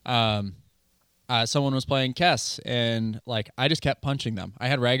someone was playing Kess, and like I just kept punching them. I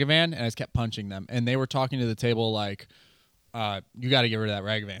had Ragavan, and I just kept punching them, and they were talking to the table like, "You got to get rid of that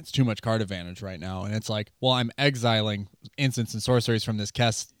Ragavan. It's too much card advantage right now." And it's like, well, I'm exiling instants and sorceries from this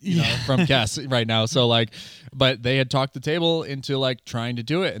Kess, from Kess right now. So like, but they had talked the table into like trying to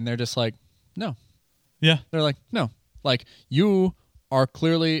do it, and they're just like, no. Yeah. They're like, no. Like, you are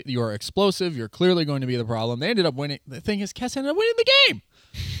explosive. You're clearly going to be the problem. They ended up winning. The thing is, Kess ended up winning the game.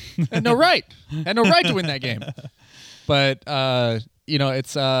 Had no right to win that game. But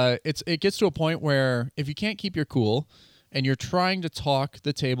it gets to a point where if you can't keep your cool and you're trying to talk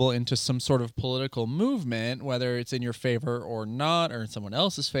the table into some sort of political movement, whether it's in your favor or not, or in someone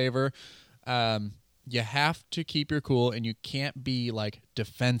else's favor, you have to keep your cool, and you can't be like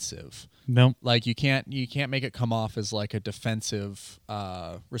defensive. Nope. Like you can't make it come off as like a defensive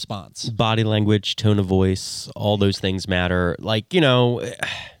response. Body language, tone of voice, all those things matter. Like,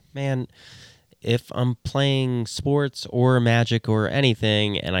 man, if I'm playing sports or Magic or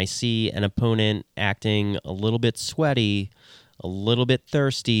anything and I see an opponent acting a little bit sweaty, a little bit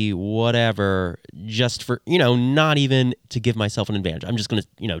thirsty, whatever, just for, not even to give myself an advantage. I'm just going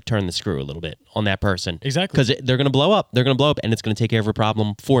to, turn the screw a little bit on that person. Exactly. Because they're going to blow up. They're going to blow up, and it's going to take care of a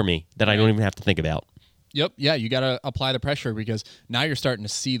problem for me that I don't even have to think about. Yep. Yeah, you got to apply the pressure because now you're starting to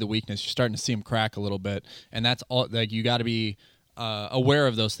see the weakness. You're starting to see them crack a little bit, and that's all. Like, you got to be aware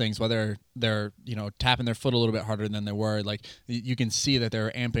of those things, whether they're tapping their foot a little bit harder than they were. Like you can see that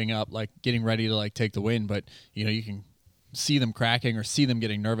they're amping up, like getting ready to like take the win, but you can see them cracking or see them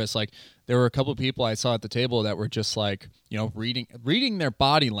getting nervous. Like there were a couple of people I saw at the table that were just like reading their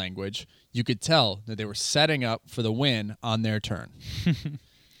body language. You could tell that they were setting up for the win on their turn.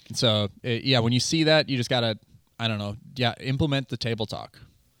 And so when you see that, you just gotta implement the table talk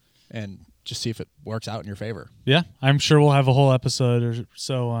and just see if it works out in your favor. Yeah, I'm sure we'll have a whole episode or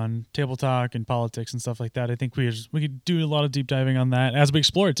so on table talk and politics and stuff like that. I think we could do a lot of deep diving on that as we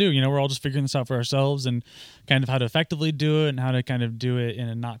explore it too. We're all just figuring this out for ourselves and kind of how to effectively do it and how to kind of do it in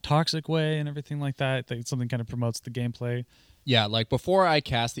a not toxic way and everything like that. I think something kind of promotes the gameplay. Yeah, like before I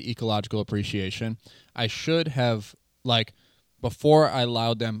cast the ecological appreciation, I should have, before I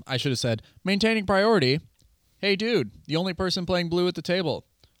allowed them, I should have said, maintaining priority. Hey, dude, the only person playing blue at the table.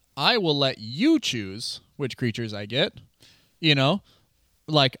 I will let you choose which creatures I get. I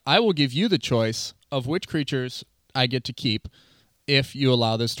will give you the choice of which creatures I get to keep if you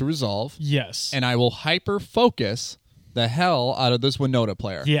allow this to resolve. Yes. And I will hyper-focus the hell out of this Winota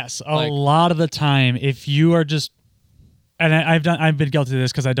player. Yes, a lot of the time, if you are just... And I've been guilty of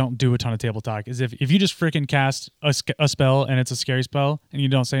this because I don't do a ton of table talk. Is if you just freaking cast a spell and it's a scary spell and you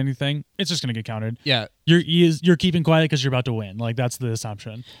don't say anything, it's just gonna get countered. Yeah, you're keeping quiet because you're about to win. Like that's the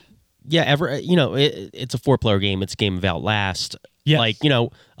assumption. Yeah, it's a 4-player game. It's a game of Outlast. Yes.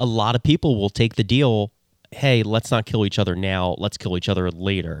 A lot of people will take the deal. Hey, let's not kill each other now. Let's kill each other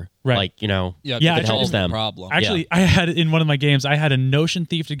later. Right. It helps them. Problem. Actually, I had in one of my games, I had a notion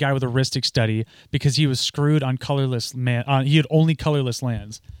thiefed a guy with a Ristic Study because he was screwed on colorless he had only colorless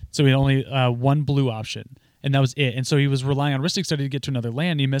lands, so he had only one blue option, and that was it. And so he was relying on Ristic Study to get to another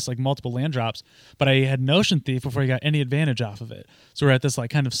land. He missed multiple land drops, but I had Notion Thief before he got any advantage off of it. So we're at this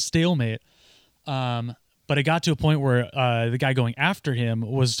kind of stalemate. But it got to a point where the guy going after him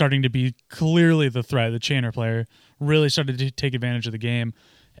was starting to be clearly the threat. The Chainer player really started to take advantage of the game.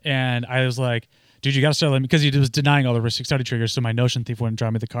 And I was like, dude, you got to start letting me, because he was denying all the Ristic Study triggers, so my Notion Thief wouldn't draw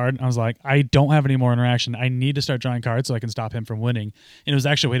me the card. And I was like, I don't have any more interaction. I need to start drawing cards so I can stop him from winning. And it was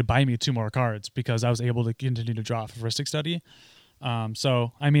actually a way to buy me 2 more cards because I was able to continue to draw off of Ristic Study.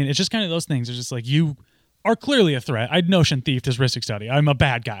 It's just kind of those things. It's just like, you are clearly a threat. I'd Notion Thief as Ristic Study. I'm a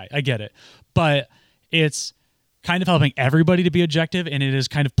bad guy. I get it. But it's kind of helping everybody to be objective, and it is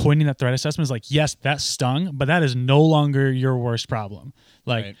kind of pointing that threat assessment is like, yes, that stung, but that is no longer your worst problem.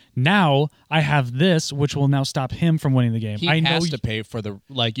 Now I have this, which will now stop him from winning the game. He has to pay for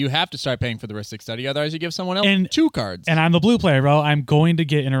you have to start paying for the Ristic Study, otherwise you give someone else 2 cards. And I'm the blue player, bro. I'm going to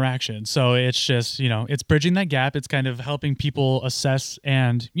get interaction. So it's just, it's bridging that gap. It's kind of helping people assess,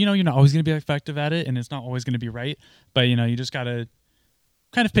 and, you're not always going to be effective at it, and it's not always going to be right, but, you just got to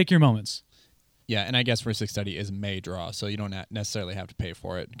kind of pick your moments. Yeah, and I guess Ristic Study is May draw, so you don't necessarily have to pay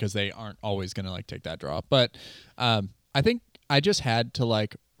for it because they aren't always going to take that draw. But I think I just had to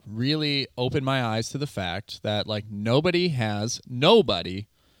really open my eyes to the fact that nobody has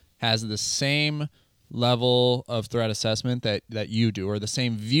the same level of threat assessment that you do, or the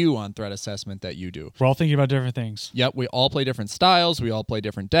same view on threat assessment that you do. We're all thinking about different things. Yep, we all play different styles, we all play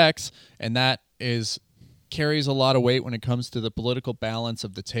different decks, and that carries a lot of weight when it comes to the political balance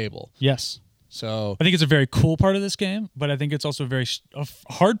of the table. Yes. So I think it's a very cool part of this game, but I think it's also a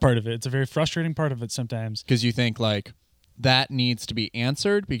hard part of it. It's a very frustrating part of it sometimes. Because you think that needs to be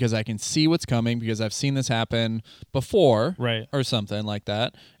answered because I can see what's coming because I've seen this happen before, right, or something like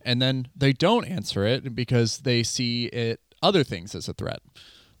that. And then they don't answer it because they see other things as a threat.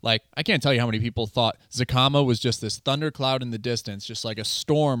 I can't tell you how many people thought Zakama was just this thundercloud in the distance, just like a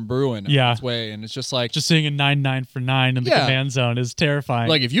storm brewing on its way. And it's just just seeing a 9/9 for 9 in the command zone is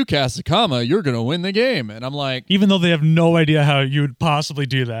terrifying. If you cast Zakama, you're going to win the game. And I'm like... Even though they have no idea how you would possibly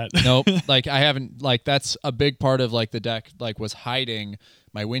do that. Nope. I haven't... that's a big part of, the deck, was hiding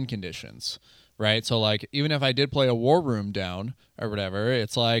my win conditions, right? So, even if I did play a War Room down or whatever,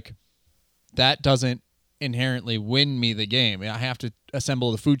 it's that doesn't inherently win me the game. I have to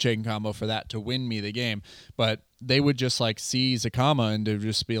assemble the food chain combo for that to win me the game. But they would just see Zakama and to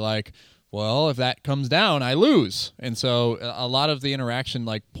just be well, if that comes down, I lose. And so a lot of the interaction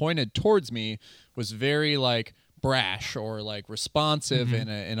pointed towards me was very brash or responsive in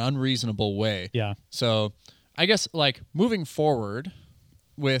an unreasonable way. Yeah. So I guess moving forward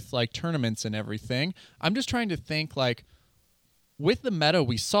with tournaments and everything, I'm just trying to think with the meta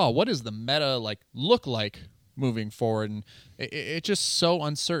we saw, what does the meta look like moving forward? And it's just so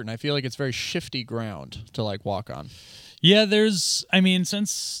uncertain. I feel it's very shifty ground to walk on. Yeah,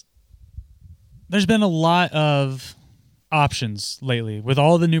 since there's been a lot of options lately with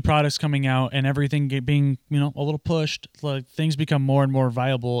all the new products coming out and everything being, a little pushed. Like things become more and more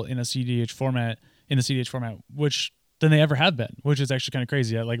viable in the cEDH format, which than they ever have been, which is actually kind of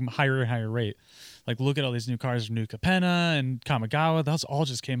crazy at like higher and higher rate. Like look at all these new cards, new Capenna and Kamigawa. Those all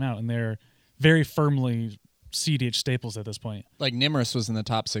just came out and they're very firmly cEDH staples at this point. Like Nimrus was in the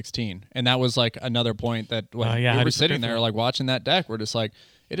top 16, and that was like another point that when we were sitting there like watching that deck, we're just like,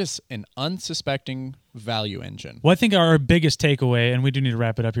 it is an unsuspecting value engine. Well, I think our biggest takeaway, and we do need to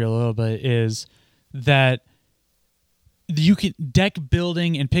wrap it up here a little bit, is that you can deck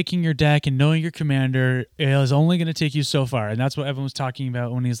building and picking your deck and knowing your commander is only going to take you so far. And that's what Evan was talking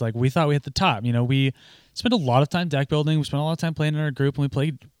about when he's like, we thought we hit the top. We spent a lot of time deck building. We spent a lot of time playing in our group and we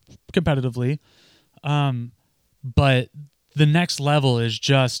played competitively. But the next level is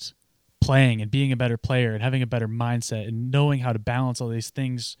just playing and being a better player and having a better mindset and knowing how to balance all these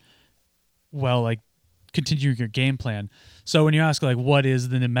things well, like continuing your game plan. So when you ask like what is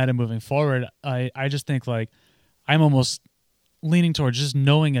the meta moving forward, I just think like I'm almost leaning towards just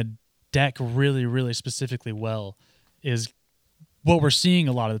knowing a deck really, really specifically well is what we're seeing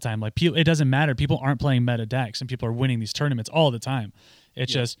a lot of the time. Like it doesn't matter. People aren't playing meta decks and people are winning these tournaments all the time.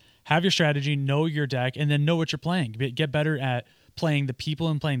 It's just have your strategy, know your deck, and then know what you're playing. Get better at playing the people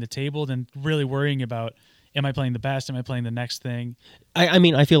and playing the table than really worrying about, am I playing the best? Am I playing the next thing? I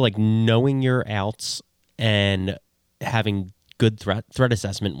mean, I feel like knowing your outs and having good threat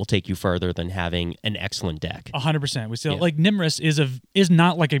assessment will take you further than having an excellent deck. 100%. We still like Nimrus is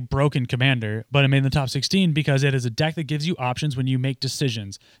not like a broken commander, but it made in the top 16 because it is a deck that gives you options when you make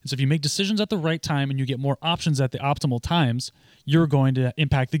decisions. And so if you make decisions at the right time and you get more options at the optimal times, you're going to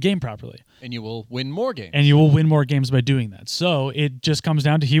impact the game properly. And you will win more games. And you will win more games by doing that. So it just comes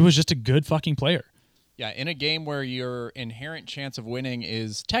down to he was just a good fucking player. Yeah, in a game where your inherent chance of winning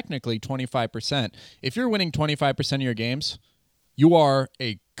is technically 25%, if you're winning 25% of your games, you are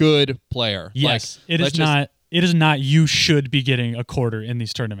a good player. Yes, like, it is not you should be getting a quarter in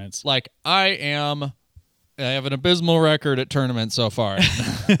these tournaments. Like I have an abysmal record at tournaments so far.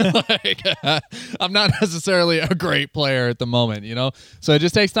 I'm not necessarily a great player at the moment, So it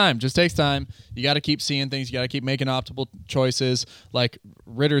just takes time. You got to keep seeing things. You got to keep making optimal choices. Like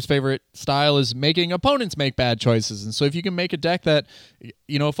Ritter's favorite style is making opponents make bad choices. And so if you can make a deck that,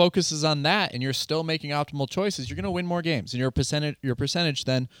 focuses on that and you're still making optimal choices, you're going to win more games. And your percentage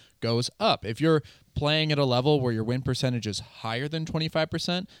then goes up. If you're playing at a level where your win percentage is higher than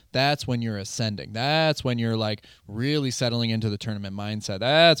 25%, that's when you're ascending. That's when you're like really settling into the tournament mindset.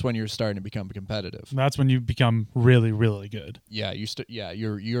 That's when you're starting to become competitive. That's when you become really, really good. Yeah,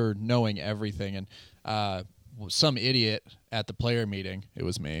 you're knowing everything. And some idiot at the player meeting, it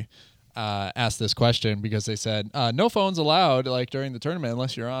was me, asked this question because they said no phones allowed like during the tournament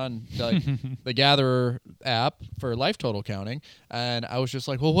unless you're on like the Gatherer app for life total counting. And I was just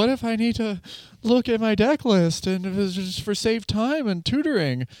like, well, what if I need to look at my deck list and it was just for save time and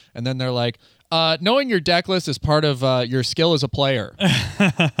tutoring? And then they're like, knowing your deck list is part of your skill as a player.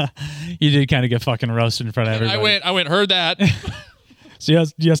 You did kind of get fucking roasted in front of everybody. I went, heard that. So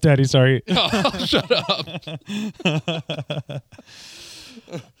yes, Daddy, sorry. Oh, shut up.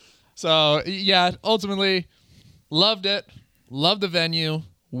 So, yeah, ultimately, loved it. Loved the venue.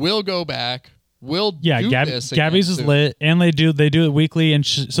 Will go back. Will do this Gabi's is lit, and they do it weekly. And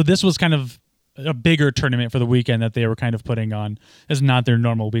so this was kind of a bigger tournament for the weekend that they were kind of putting on. It's not their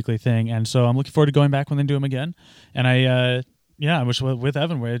normal weekly thing. And so I'm looking forward to going back when they do them again. And I wish with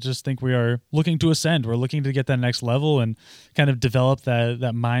Evan, I just think we are looking to ascend. We're looking to get that next level and kind of develop that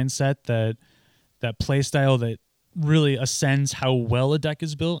mindset, that play style that really ascends how well a deck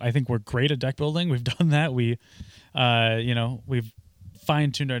is built. I think we're great at deck building. We've done that. We've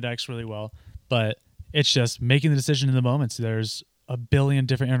fine-tuned our decks really well, but it's just making the decision in the moments. There's a billion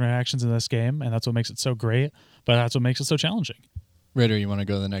different interactions in this game, and that's what makes it so great, but that's what makes it so challenging. Ritter, you want to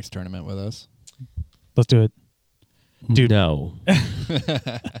go to the next tournament with us? Let's do it. Dude. No.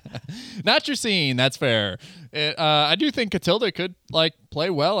 Not your scene, that's fair. I do think Catilda could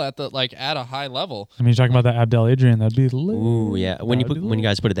play well at a high level. I mean, you're talking about that Abdel Adrian, that'd be lit. Ooh, yeah. When you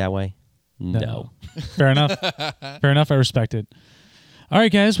guys put it that way. No. Fair enough. Fair enough, I respect it. All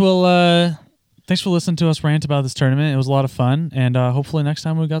right, guys. Well, thanks for listening to us rant about this tournament. It was a lot of fun, and hopefully next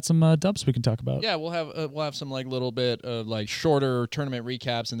time we got some dubs we can talk about. Yeah, we'll have some little bit of shorter tournament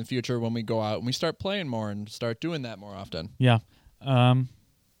recaps in the future when we go out and we start playing more and start doing that more often. Yeah,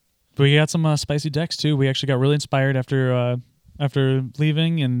 we got some spicy decks too. We actually got really inspired after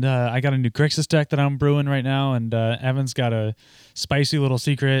leaving, and I got a new Grixis deck that I'm brewing right now, and Evan's got a spicy little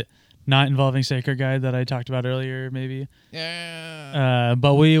secret not involving Sacred Guide that I talked about earlier, maybe. Yeah.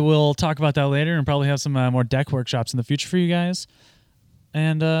 But we will talk about that later and probably have some more deck workshops in the future for you guys.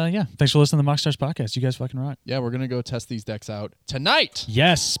 And thanks for listening to the MoxStars podcast. You guys fucking rock. Yeah, we're going to go test these decks out tonight.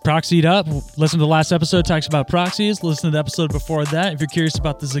 Yes, proxied up. Listen to the last episode, talks about proxies. Listen to the episode before that if you're curious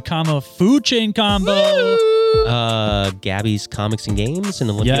about the Zakama food chain combo. Gabi's Comics and Games in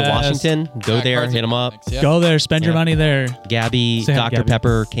Olympia, Washington. Go there, hit them up. Yep. Go there, spend your money there. Gabi, Dr.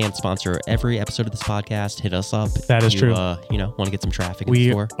 Pepper can't sponsor every episode of this podcast. Hit us up. That is true. Want to get some traffic in the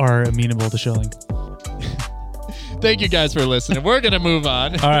store. We are amenable to shilling. Thank you guys for listening. We're going to move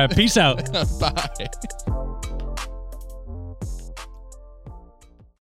on. All right, peace out. Bye.